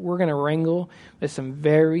going to wrangle with some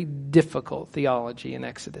very difficult theology in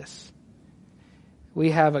Exodus.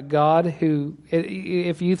 We have a God who,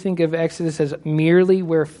 if you think of Exodus as merely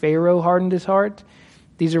where Pharaoh hardened his heart,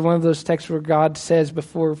 these are one of those texts where God says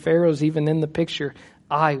before Pharaoh's even in the picture,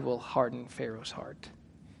 I will harden Pharaoh's heart.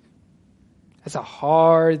 That's a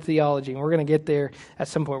hard theology, and we're going to get there at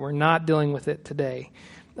some point. We're not dealing with it today.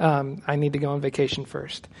 I need to go on vacation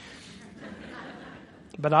first.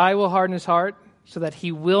 But I will harden his heart so that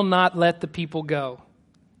he will not let the people go.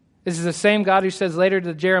 This is the same God who says later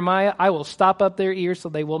to Jeremiah, I will stop up their ears so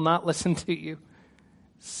they will not listen to you.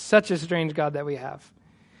 Such a strange God that we have.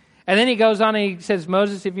 And then he goes on and he says,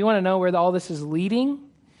 Moses, if you want to know where all this is leading,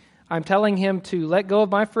 I'm telling him to let go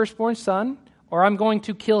of my firstborn son, or I'm going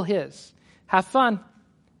to kill his. Have fun.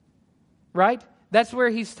 Right? That's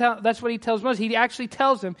what he tells Moses. He actually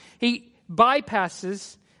tells him, he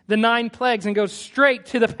bypasses the 9 plagues and goes straight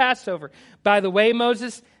to the Passover. By the way,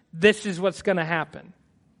 Moses, this is what's going to happen.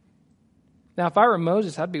 Now, if I were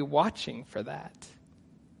Moses, I'd be watching for that.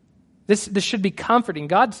 This should be comforting.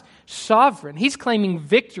 God's sovereign. He's claiming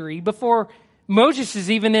victory before Moses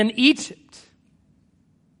is even in Egypt.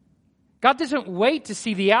 God doesn't wait to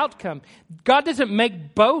see the outcome. God doesn't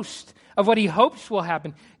make boast of what he hopes will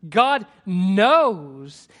happen. God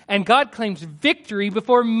knows, and God claims victory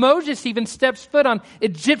before Moses even steps foot on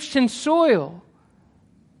Egyptian soil.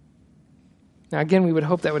 Now, again, we would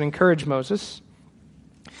hope that would encourage Moses.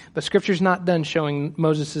 But Scripture's not done showing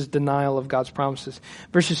Moses' denial of God's promises.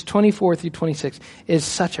 Verses 24 through 26 is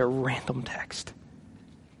such a random text.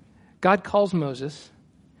 God calls Moses,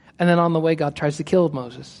 and then on the way, God tries to kill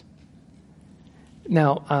Moses.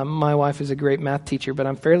 Now, my wife is a great math teacher, but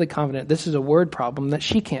I'm fairly confident this is a word problem that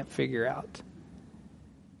she can't figure out.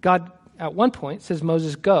 God, at one point, says,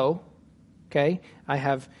 Moses, go. Okay,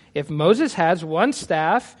 if Moses has 1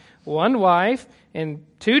 staff, 1 wife, and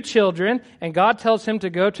 2 children, and God tells him to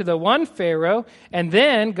go to the one Pharaoh, and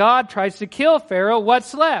then God tries to kill Pharaoh,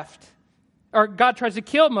 what's left? Or God tries to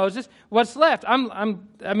kill Moses, what's left?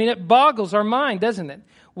 It boggles our mind, doesn't it?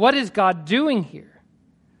 What is God doing here?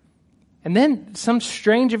 And then some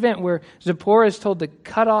strange event where Zipporah is told to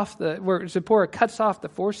where Zipporah cuts off the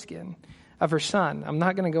foreskin of her son. I'm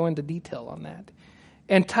not going to go into detail on that.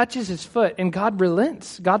 And touches his foot, and God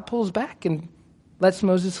relents. God pulls back and lets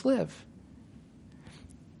Moses live.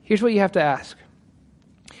 Here's what you have to ask.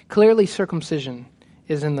 Clearly, circumcision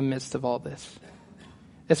is in the midst of all this.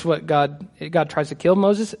 That's what God tries to kill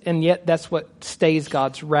Moses, and yet that's what stays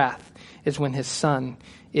God's wrath, is when his son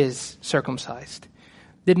is circumcised.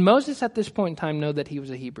 Did Moses at this point in time know that he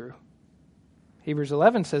was a Hebrew? Hebrews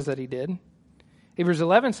 11 says that he did. Hebrews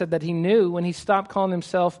 11 said that he knew when he stopped calling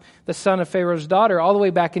himself the son of Pharaoh's daughter all the way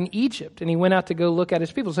back in Egypt, and he went out to go look at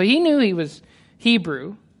his people. So he knew he was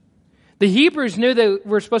Hebrew. The Hebrews knew they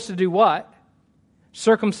were supposed to do what?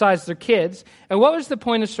 Circumcise their kids. And what was the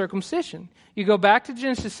point of circumcision? You go back to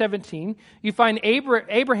Genesis 17, you find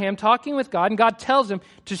Abraham talking with God, and God tells him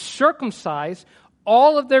to circumcise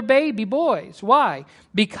all of their baby boys. Why?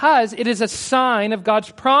 Because it is a sign of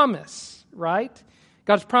God's promise, right?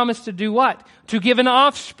 God's promise to do what? To give an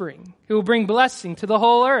offspring who will bring blessing to the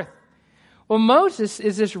whole earth. Well, Moses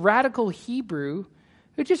is this radical Hebrew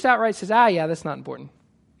who just outright says, yeah, that's not important.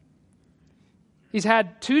 He's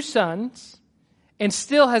had 2 sons and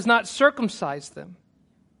still has not circumcised them.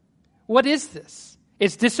 What is this?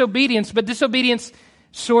 It's disobedience, but disobedience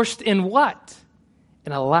sourced in what?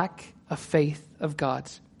 In a lack of faith of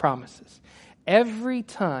God's promises. Every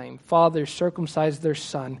time fathers circumcised their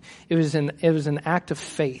son, it was an act of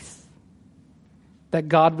faith that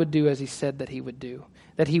God would do as he said that he would do,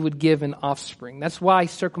 that he would give an offspring. That's why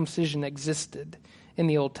circumcision existed in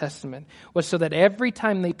the Old Testament, was so that every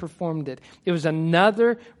time they performed it, it was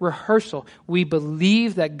another rehearsal. We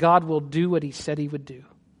believe that God will do what he said he would do.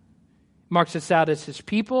 Marks us out as his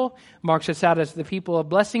people, marks us out as the people of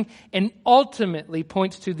blessing, and ultimately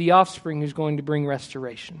points to the offspring who's going to bring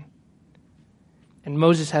restoration. And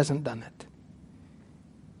Moses hasn't done it.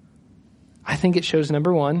 I think it shows,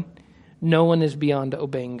 number 1, no one is beyond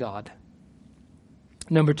obeying God.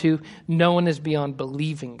 Number 2, no one is beyond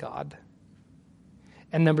believing God.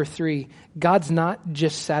 And number 3, God's not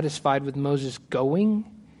just satisfied with Moses going.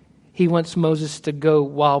 He wants Moses to go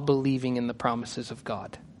while believing in the promises of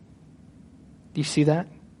God. Do you see that?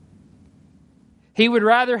 He would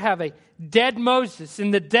rather have a dead Moses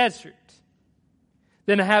in the desert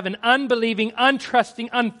than to have an unbelieving, untrusting,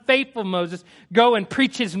 unfaithful Moses go and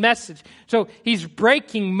preach his message. So he's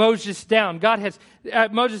breaking Moses down.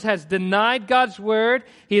 Moses has denied God's word.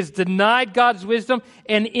 He has denied God's wisdom.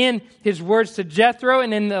 And in his words to Jethro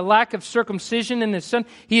and in the lack of circumcision in his son,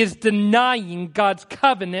 he is denying God's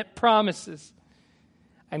covenant promises.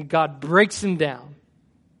 And God breaks him down,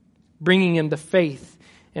 bringing him to faith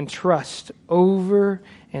and trust over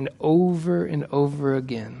and over and over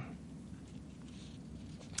again.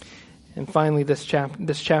 And finally, this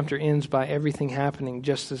chapter ends by everything happening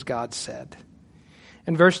just as God said.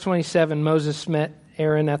 In verse 27, Moses met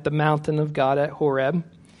Aaron at the mountain of God at Horeb,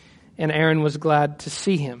 and Aaron was glad to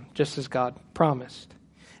see him, just as God promised.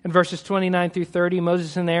 In verses 29 through 30,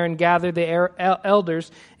 Moses and Aaron gathered the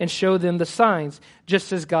elders and showed them the signs,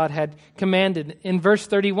 just as God had commanded. In verse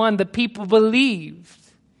 31, the people believed,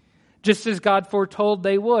 just as God foretold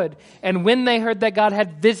they would. And when they heard that God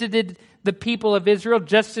had visited the people of Israel,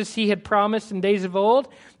 just as he had promised in days of old,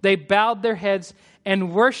 they bowed their heads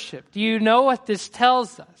and worshiped. Do you know what this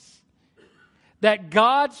tells us? That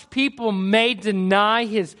God's people may deny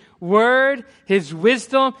his word, his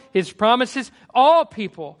wisdom, his promises. All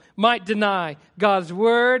people might deny God's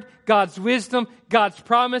word, God's wisdom, God's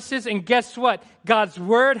promises. And guess what? God's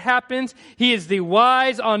word happens. He is the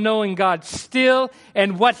wise, all-knowing God still,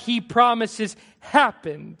 and what he promises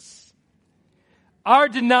happens. Our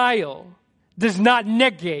denial does not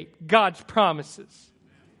negate God's promises.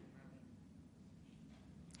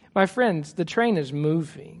 My friends, the train is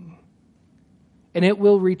moving, and it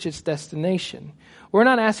will reach its destination. We're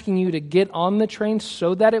not asking you to get on the train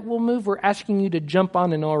so that it will move. We're asking you to jump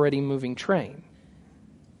on an already moving train.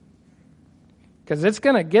 Because it's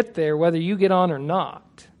going to get there whether you get on or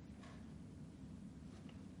not.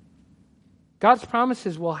 God's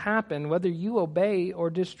promises will happen whether you obey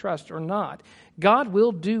or distrust or not. God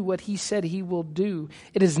will do what he said he will do.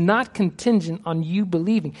 It is not contingent on you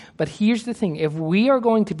believing. But here's the thing. If we are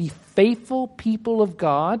going to be faithful people of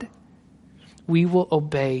God, we will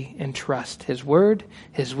obey and trust his word,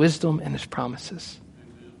 his wisdom, and his promises.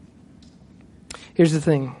 Here's the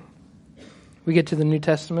thing. We get to the New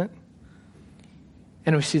Testament,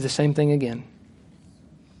 and we see the same thing again.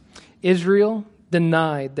 Israel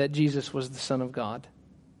denied that Jesus was the Son of God.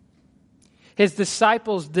 His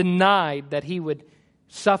disciples denied that he would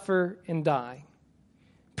suffer and die.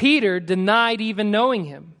 Peter denied even knowing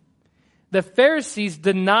him. The Pharisees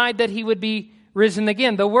denied that he would be risen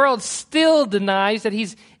again. The world still denies that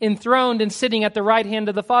he's enthroned and sitting at the right hand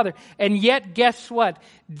of the Father. And yet, guess what?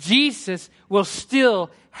 Jesus will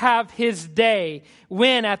still have his day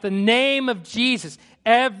when at the name of Jesus,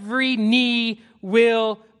 every knee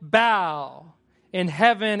will bow in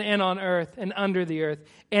heaven and on earth and under the earth,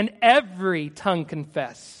 and every tongue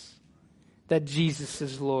confess that Jesus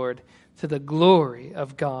is Lord, to the glory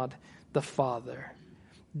of God the Father.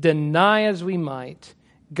 Deny as we might,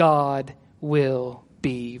 God will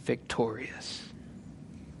be victorious.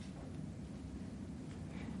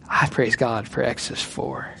 I praise God for Exodus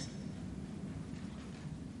 4.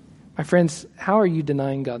 My friends, how are you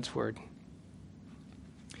denying God's word?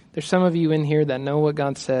 There's some of you in here that know what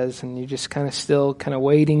God says, and you're just still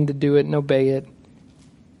waiting to do it and obey it.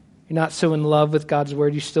 You're not so in love with God's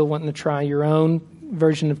word, you're still wanting to try your own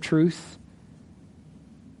version of truth.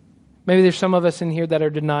 Maybe there's some of us in here that are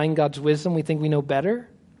denying God's wisdom. We think we know better.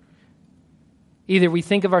 Either we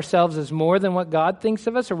think of ourselves as more than what God thinks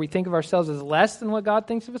of us, or we think of ourselves as less than what God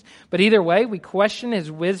thinks of us. But either way, we question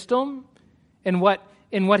his wisdom and what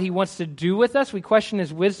he wants to do with us. We question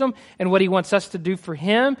his wisdom and what he wants us to do for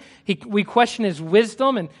him. We question his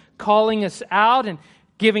wisdom and calling us out and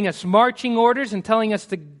giving us marching orders and telling us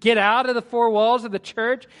to get out of the four walls of the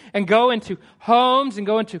church and go into homes and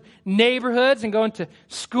go into neighborhoods and go into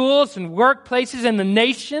schools and workplaces and the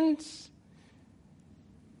nations.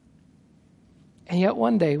 And yet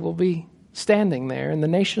one day we'll be standing there and the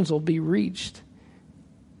nations will be reached.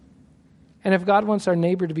 And if God wants our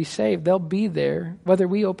neighbor to be saved, they'll be there, whether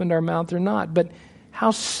we opened our mouth or not. But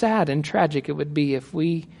how sad and tragic it would be if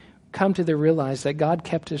we come to realize that God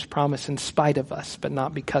kept his promise in spite of us, but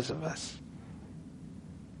not because of us.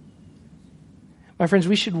 My friends,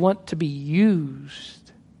 we should want to be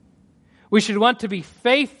used. We should want to be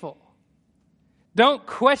faithful. Don't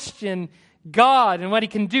question God and what he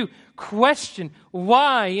can do. Question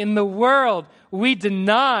why in the world we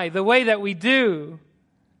deny the way that we do.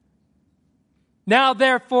 Now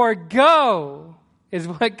therefore go, is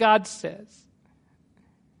what God says.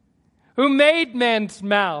 Who made man's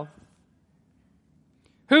mouth?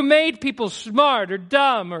 Who made people smart or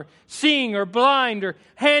dumb or seeing or blind or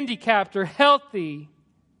handicapped or healthy?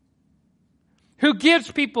 Who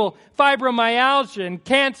gives people fibromyalgia and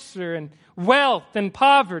cancer and wealth and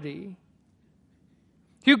poverty?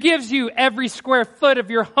 Who gives you every square foot of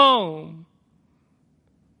your home?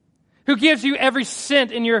 Who gives you every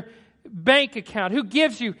cent in your bank account? Who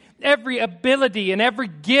gives you every ability and every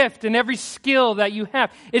gift and every skill that you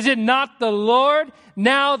have? Is it not the Lord?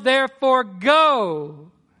 Now therefore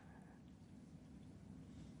go.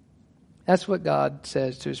 That's what God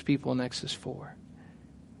says to His people in Exodus 4.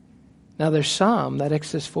 Now there's some that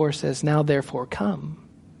Exodus 4 says, now therefore come.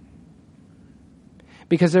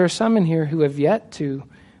 Because there are some in here who have yet to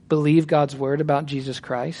believe God's word about Jesus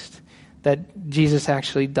Christ, that Jesus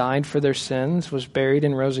actually died for their sins, was buried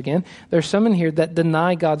and rose again. There are some in here that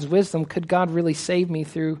deny God's wisdom. Could God really save me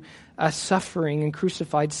through a suffering and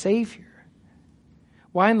crucified Savior?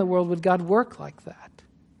 Why in the world would God work like that?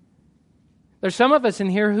 There's some of us in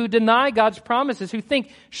here who deny God's promises, who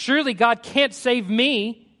think, surely God can't save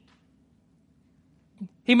me.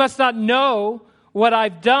 He must not know what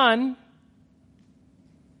I've done.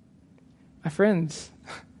 My friends,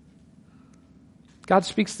 God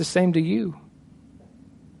speaks the same to you.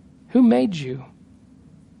 Who made you?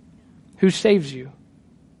 Who saves you?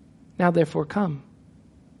 Now therefore come.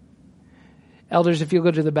 Elders, if you'll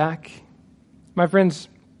go to the back. My friends,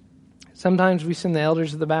 sometimes we send the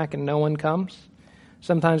elders to the back and no one comes.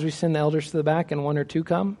 Sometimes we send the elders to the back and one or two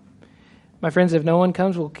come. My friends, if no one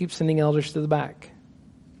comes, we'll keep sending elders to the back.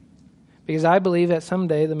 Because I believe that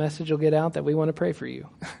someday the message will get out that we want to pray for you.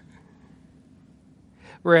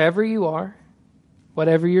 Wherever you are,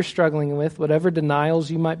 whatever you're struggling with, whatever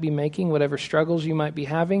denials you might be making, whatever struggles you might be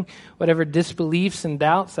having, whatever disbeliefs and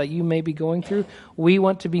doubts that you may be going through, we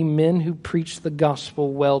want to be men who preach the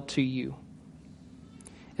gospel well to you.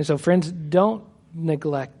 And so, friends, don't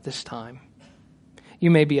neglect this time.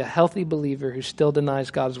 You may be a healthy believer who still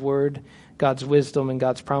denies God's word, God's wisdom, and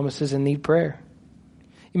God's promises and need prayer.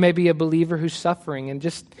 You may be a believer who's suffering and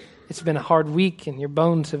just it's been a hard week and your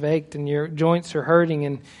bones have ached and your joints are hurting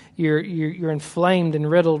and you're inflamed and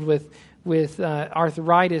riddled with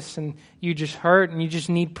arthritis and you just hurt and you just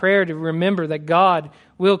need prayer to remember that God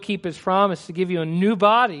will keep His promise to give you a new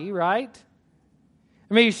body, right?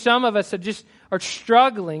 Or maybe some of us are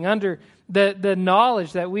struggling under the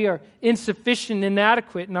knowledge that we are insufficient,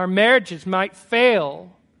 inadequate, and our marriages might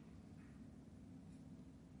fail.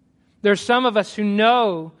 There are some of us who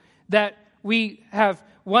know that we have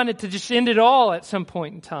wanted to just end it all at some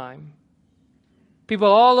point in time. People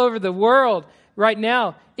all over the world right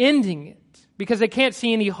now ending it because they can't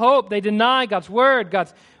see any hope. They deny God's word,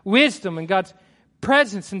 God's wisdom, and God's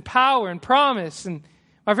presence and power and promise. And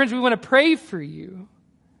my friends, we want to pray for you.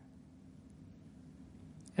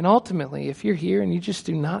 And ultimately, if you're here and you just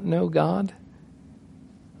do not know God,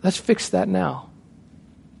 let's fix that now.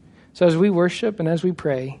 So as we worship and as we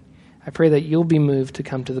pray, I pray that you'll be moved to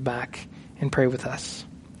come to the back and pray with us.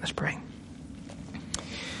 Let's pray.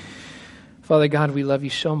 Father God, we love you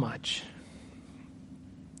so much.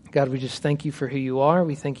 God, we just thank you for who you are.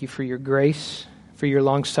 We thank you for your grace, for your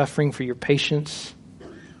long suffering, for your patience.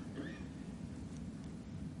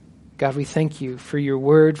 God, we thank you for your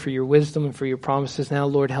word, for your wisdom, and for your promises. Now,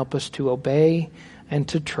 Lord, help us to obey and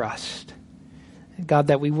to trust. God,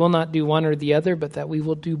 that we will not do one or the other, but that we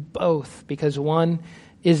will do both, because one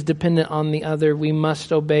is dependent on the other. We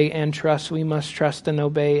must obey and trust. We must trust and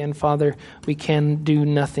obey. And Father, we can do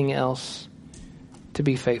nothing else to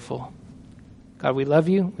be faithful. God, we love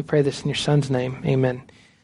you. We pray this in your Son's name. Amen.